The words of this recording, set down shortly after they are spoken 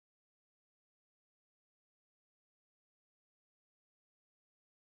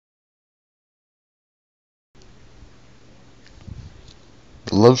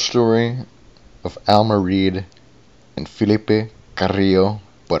The love story of Alma Reed and Felipe Carrillo,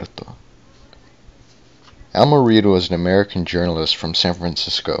 Puerto. Alma Reed was an American journalist from San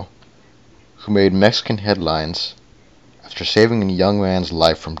Francisco who made Mexican headlines after saving a young man's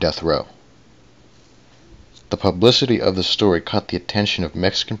life from death row. The publicity of the story caught the attention of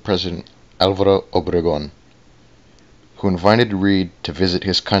Mexican President Álvaro Obregón, who invited Reed to visit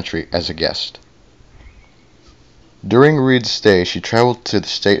his country as a guest. During Reed's stay, she traveled to the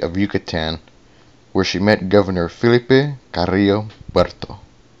state of Yucatan, where she met Governor Felipe Carrillo Puerto.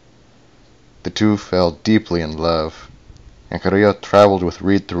 The two fell deeply in love, and Carrillo traveled with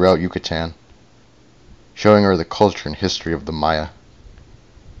Reed throughout Yucatan, showing her the culture and history of the Maya.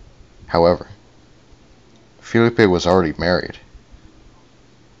 However, Felipe was already married,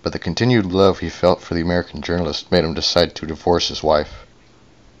 but the continued love he felt for the American journalist made him decide to divorce his wife.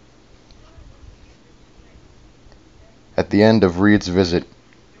 At the end of Reed's visit,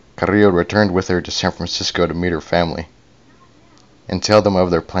 Carrillo returned with her to San Francisco to meet her family and tell them of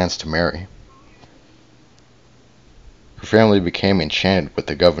their plans to marry. Her family became enchanted with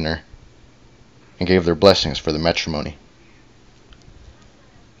the governor and gave their blessings for the matrimony.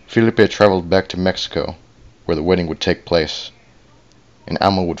 Felipe traveled back to Mexico, where the wedding would take place, and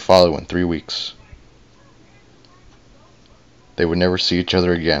Alma would follow in 3 weeks. They would never see each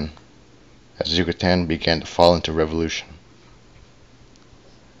other again, as Yucatan began to fall into revolution.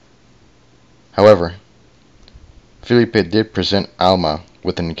 However, Felipe did present Alma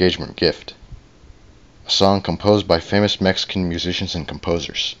with an engagement gift, a song composed by famous Mexican musicians and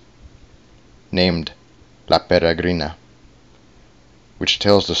composers, named La Peregrina, which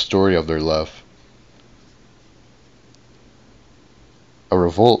tells the story of their love. A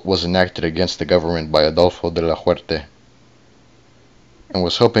revolt was enacted against the government by Adolfo de la Huerte, and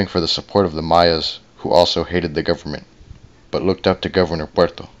was hoping for the support of the Mayas, who also hated the government, but looked up to Governor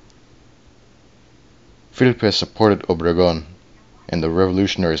Puerto. Felipe supported Obregón, and the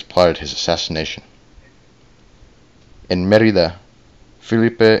revolutionaries plotted his assassination. In Mérida,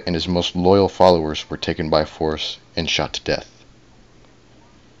 Felipe and his most loyal followers were taken by force and shot to death.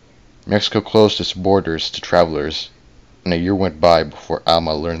 Mexico closed its borders to travelers, and a year went by before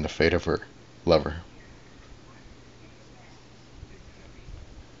Alma learned the fate of her lover.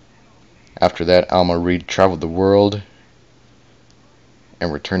 After that, Alma Reed traveled the world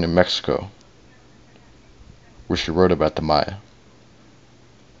and returned to Mexico, where she wrote about the Maya.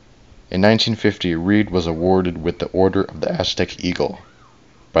 In 1950, Reed was awarded with the Order of the Aztec Eagle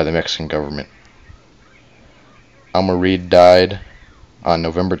by the Mexican government. Alma Reed died on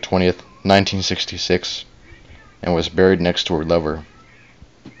November 20th, 1966, and was buried next to her lover,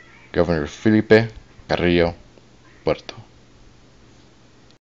 Governor Felipe Carrillo Puerto.